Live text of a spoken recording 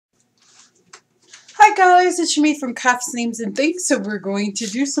Hi guys, it's me from Crafts, Names, and Things. So we're going to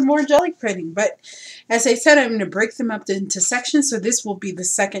do some more jelly printing, but as I said, I'm going to break them up into sections, so this will be the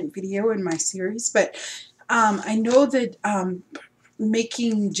second video in my series. But I know that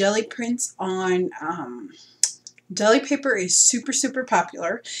making jelly prints on Deli Paper is super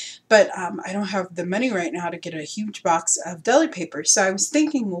popular, but I don't have the money right now to get a huge box of Deli Paper. So I was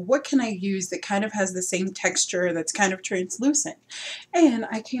thinking, well, what can I use that kind of has the same texture, that's kind of translucent? And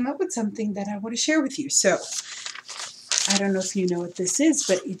I came up with something that I want to share with you. So I don't know if you know what this is,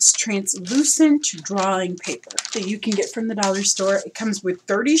 but it's translucent drawing paper that you can get from the dollar store. It comes with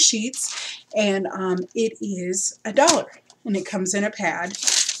 30 sheets, and it is $1. And it comes in a pad.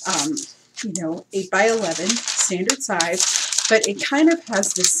 You know, 8 by 11, standard size, but it kind of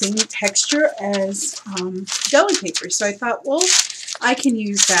has the same texture as Deli Paper. So I thought, well, I can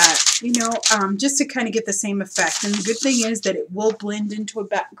use that, you know, just to kind of get the same effect. And the good thing is that it will blend into a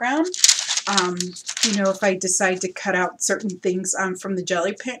background. You know, if I decide to cut out certain things from the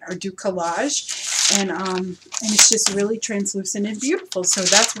jelly print or do collage, and it's just really translucent and beautiful. So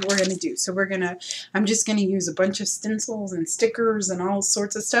that's what we're going to do. So I'm just going to use a bunch of stencils and stickers and all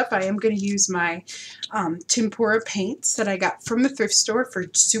sorts of stuff. I am going to use my tempera paints that I got from the thrift store for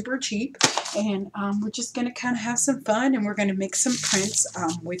super cheap, and we're just going to kind of have some fun, and we're going to make some prints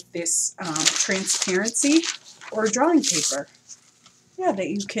with this transparency or drawing paper. Yeah, that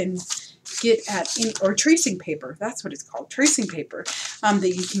you can get or tracing paper, that's what it's called, tracing paper,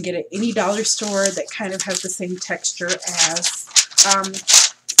 that you can get at any dollar store that kind of has the same texture as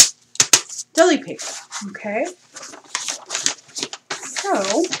Deli Paper. Okay,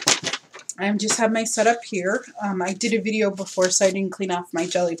 so I just have my setup here. I did a video before, so I didn't clean off my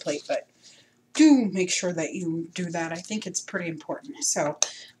jelly plate, but do make sure that you do that. I think it's pretty important. So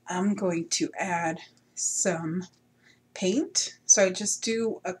I'm going to add some paint. So I just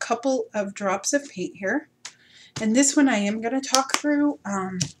do a couple of drops of paint here. And this one I am going to talk through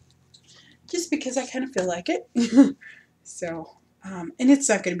just because I kind of feel like it. So, and it's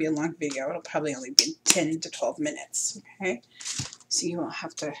not going to be a long video. It'll probably only be 10 to 12 minutes. Okay, so you won't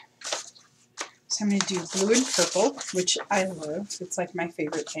have to. So I'm going to do blue and purple, which I love. It's like my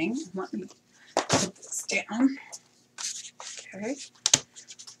favorite thing. Let me put this down. Okay.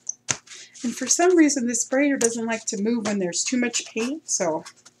 And for some reason, this sprayer doesn't like to move when there's too much paint, so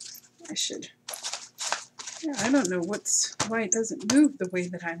I should, yeah, I don't know why it doesn't move the way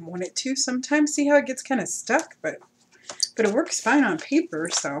that I want it to sometimes. See how it gets kind of stuck, but it works fine on paper,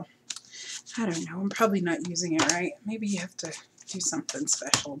 so I don't know. I'm probably not using it right. Maybe you have to do something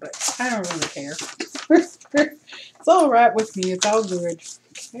special, but I don't really care. It's all right with me. It's all good.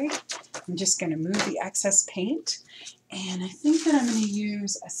 Okay, I'm just going to move the excess paint. And I think that I'm going to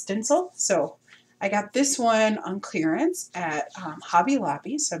use a stencil. So I got this one on clearance at Hobby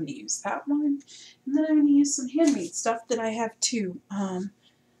Lobby, so I'm going to use that one. And then I'm going to use some Handmade stuff that I have too.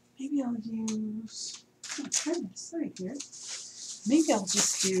 Maybe I'll use, I'll try this right here. Maybe I'll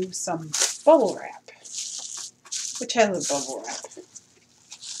just do some bubble wrap, which I love bubble wrap.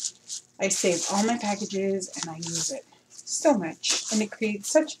 I save all my packages and I use it so much, and it creates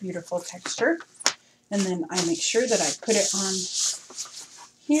such beautiful texture. And then I make sure that I put it on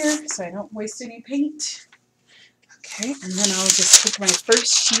here so I don't waste any paint. Okay, and then I'll just take my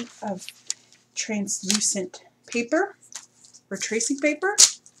first sheet of translucent paper or tracing paper,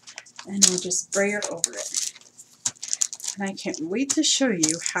 and I'll just spray it over it. And I can't wait to show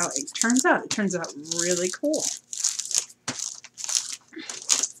you how it turns out. It turns out really cool.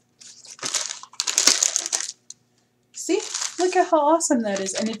 See? Look at how awesome that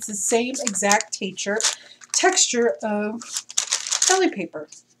is. And it's the same exact texture of Deli Paper.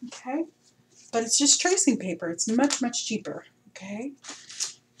 Okay? But it's just tracing paper. It's much cheaper. Okay?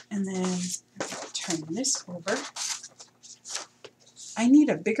 And then turn this over. I need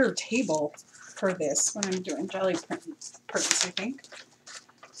a bigger table for this when I'm doing jelly prints, I think.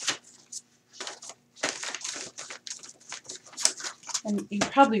 And you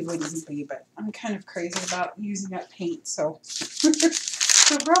probably wouldn't be, but I'm kind of crazy about using up paint, so so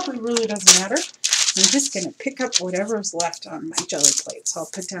it probably really doesn't matter. I'm just going to pick up whatever's left on my jelly plate. So I'll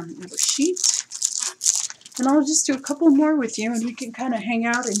put down another sheet, and I'll just do a couple more with you, and we can kind of hang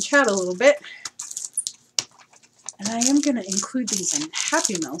out and chat a little bit. And I am going to include these in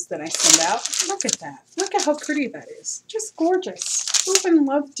Happy Meals that I send out. Look at that. Look at how pretty that is. Just gorgeous. Who wouldn't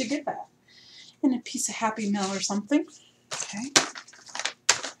love to get that in a piece of Happy Meal or something? Okay.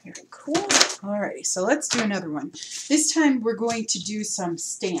 Very cool. Alrighty, so let's do another one. This time we're going to do some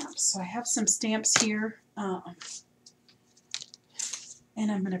stamps. So I have some stamps here. And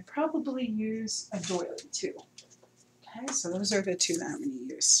I'm going to probably use a doily too. Okay, so those are the two that I'm going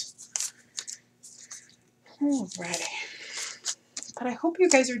to use. Alrighty. But I hope you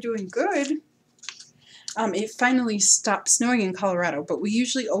guys are doing good. It finally stopped snowing in Colorado, but we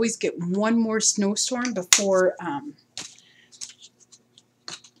usually always get one more snowstorm before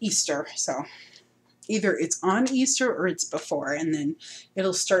Easter. So either it's on Easter or it's before, and then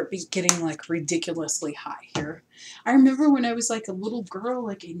it'll start getting like ridiculously hot here. I remember when I was like a little girl,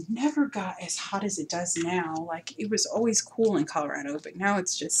 like it never got as hot as it does now. Like it was always cool in Colorado, but now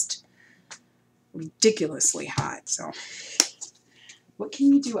it's just ridiculously hot. So what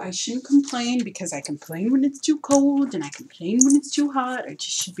can you do? I shouldn't complain, because I complain when it's too cold and I complain when it's too hot. I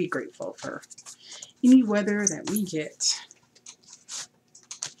just should be grateful for any weather that we get.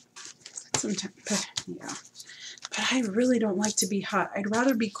 Sometimes, but yeah. But I really don't like to be hot. I'd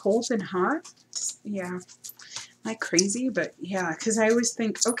rather be cold than hot. Yeah. Not crazy, but yeah, because I always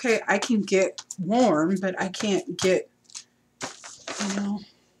think, okay, I can get warm, but I can't get, you know,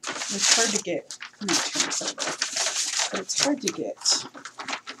 it's hard to get, I'm not turning this over, but it's hard to get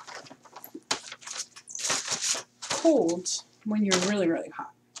cold when you're really, really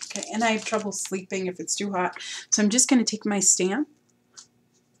hot. Okay, and I have trouble sleeping if it's too hot. So I'm just going to take my stamp.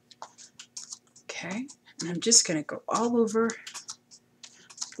 Okay, and I'm just going to go all over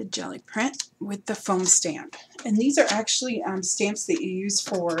the jelly print with the foam stamp. And these are actually stamps that you use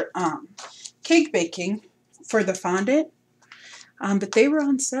for cake baking for the fondant. But they were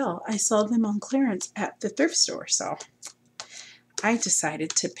on sale. I saw them on clearance at the thrift store, so I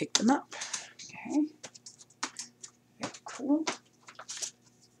decided to pick them up. Okay, very cool.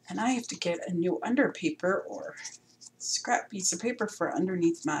 And I have to get a new underpaper or scrap piece of paper for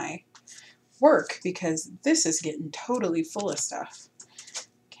underneath my work, because this is getting totally full of stuff.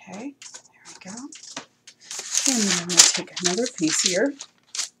 Okay, there we go. And then I'm going to take another piece here.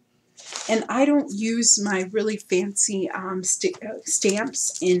 And I don't use my really fancy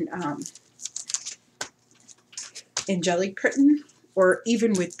stamps in jelly printing, or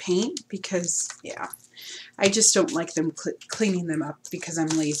even with paint, because, yeah, I just don't like them cleaning them up because I'm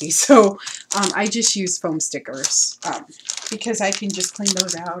lazy. So I just use foam stickers because I can just clean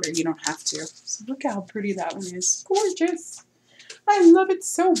those out, or you don't have to. So look how pretty that one is. Gorgeous. I love it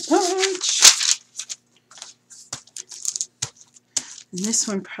so much. And this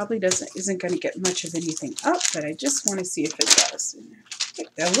one probably isn't going to get much of anything up, but I just want to see if it does.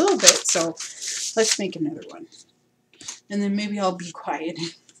 A little bit, so let's make another one. And then maybe I'll be quiet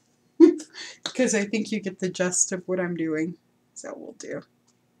because I think you get the gist of what I'm doing. So we'll do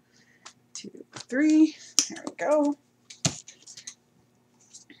 2, 3. There we go.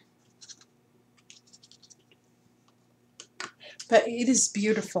 But it is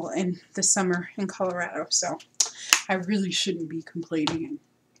beautiful in the summer in Colorado, so I really shouldn't be complaining. And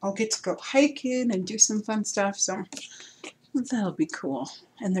I'll get to go hiking and do some fun stuff, so that'll be cool.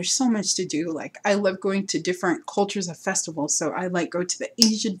 And there's so much to do. Like, I love going to different cultures of festivals, so I like go to the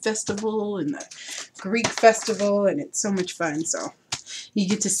Asian festival and the Greek festival, and it's so much fun. So you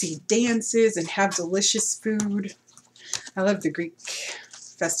get to see dances and have delicious food. I love the Greek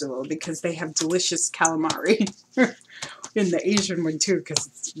festival because they have delicious calamari. In the Asian one too, because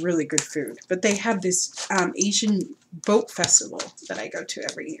it's really good food. But they have this Asian boat festival that I go to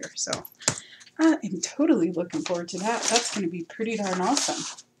every year, so I am totally looking forward to that. That's going to be pretty darn awesome.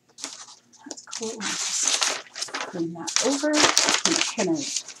 That's cool. I'll just clean that over. I'm going to kind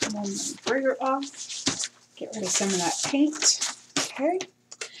of run my brayer off, get rid of some of that paint. Okay,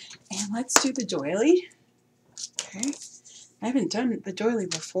 and let's do the doily. Okay, I haven't done the doily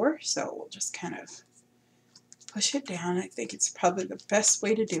before, so we'll just kind of push it down. I think it's probably the best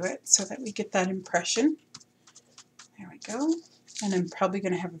way to do it so that we get that impression. There we go. And I'm probably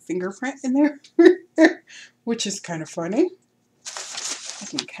going to have a fingerprint in there, which is kind of funny. I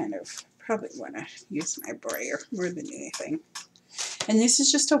can kind of probably want to use my brayer more than anything. And this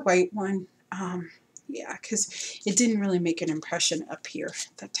is just a white one. Yeah, because it didn't really make an impression up here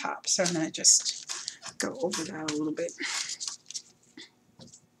at the top. So I'm going to just go over that a little bit.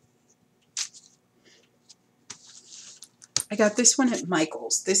 I got this one at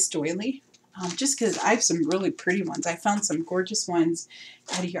Michael's, this doily, just because I have some really pretty ones. I found some gorgeous ones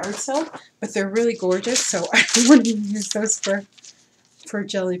at a yard sale, but they're really gorgeous, so I wanted to use those for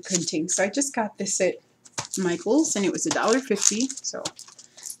jelly printing. So I just got this at Michael's, and it was $1.50, so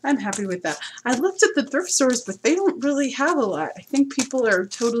I'm happy with that. I looked at the thrift stores, but they don't really have a lot. I think people are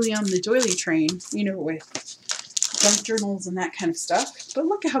totally on the doily train, you know, with junk journals and that kind of stuff. But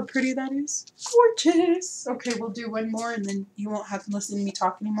look at how pretty that is. Gorgeous. Okay, we'll do one more and then you won't have to listen to me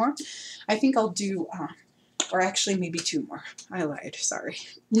talk anymore. I think I'll do, or actually maybe 2 more. I lied, sorry.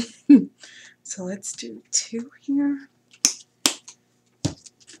 So let's do 2 here.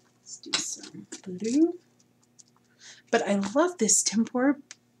 Let's do some blue. But I love this tempera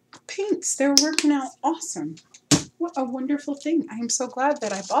paints. They're working out awesome. What a wonderful thing. I am so glad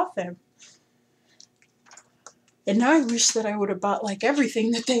that I bought them. And now I wish that I would have bought like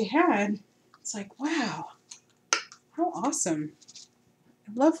everything that they had. It's like, wow, how awesome.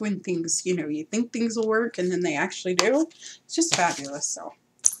 I love when things, you know, you think things will work and then they actually do. It's just fabulous. So.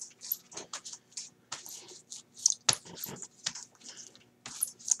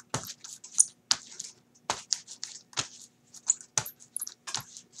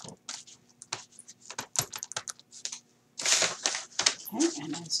 Okay,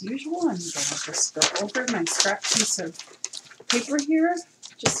 and as usual, I'm going to just go over my scrap piece of paper here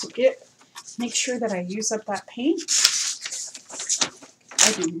just to make sure that I use up that paint.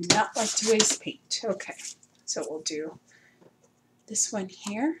 I do not like to waste paint. Okay, so we'll do this one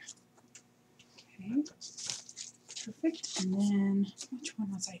here. Okay, perfect. And then, which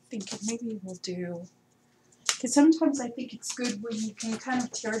one was I thinking? Maybe we'll do, because sometimes I think it's good when you can kind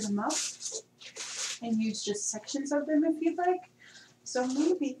of tear them up and use just sections of them if you'd like. So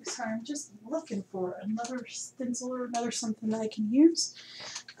maybe, sorry, I'm just looking for another stencil or another something that I can use.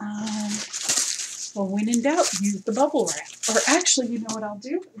 Well, when in doubt, use the bubble wrap. Or actually, you know what I'll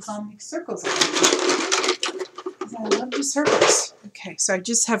do? Is I'll make circles out of it. Because I love the circles. Okay, so I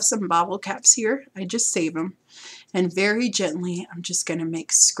just have some bottle caps here. I just save them. And very gently, I'm just going to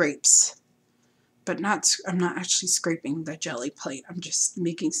make scrapes. But I'm not actually scraping the jelly plate. I'm just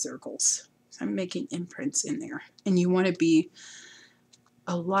making circles. So I'm making imprints in there. And you want to be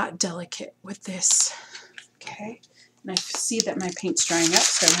a lot delicate with this. Okay, and I see that my paint's drying up,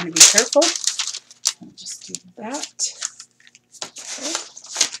 so I want to be careful. I'll just do that. Okay,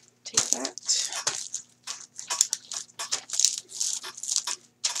 take that.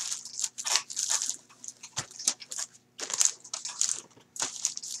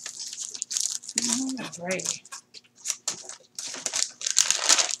 Alrighty.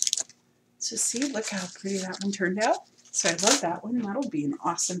 So see, look how pretty that one turned out. So I love that one. That'll be an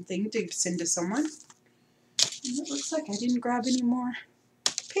awesome thing to send to someone. And it looks like I didn't grab any more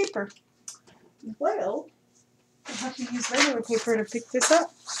paper. Well, I'll have to use regular paper to pick this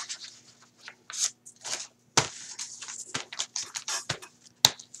up.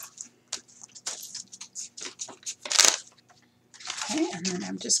 Okay, and then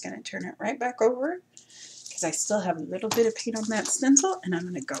I'm just going to turn it right back over because I still have a little bit of paint on that stencil, and I'm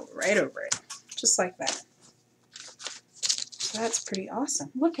going to go right over it, just like that. So that's pretty awesome.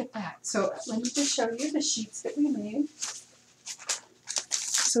 Look at that. So let me just show you the sheets that we made.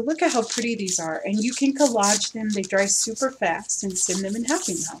 So look at how pretty these are, and you can collage them. They dry super fast and send them in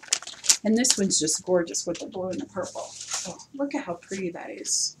Happy Mail. And this one's just gorgeous with the blue and the purple. Oh, look at how pretty that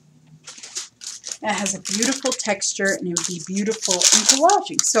is. It has a beautiful texture, and it would be beautiful in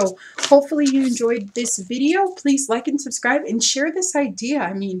collaging. So hopefully you enjoyed this video. Please like and subscribe and share this idea.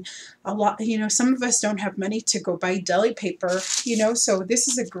 I mean, a lot, you know, some of us don't have money to go buy deli paper, you know, so this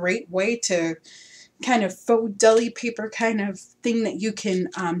is a great way to kind of faux deli paper kind of thing that you can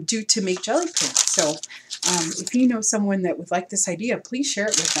do to make jelly print. So if you know someone that would like this idea, please share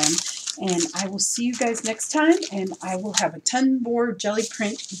it with them. And I will see you guys next time, and I will have a ton more jelly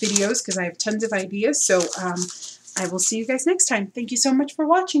print videos because I have tons of ideas. So I will see you guys next time. Thank you so much for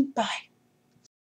watching. Bye.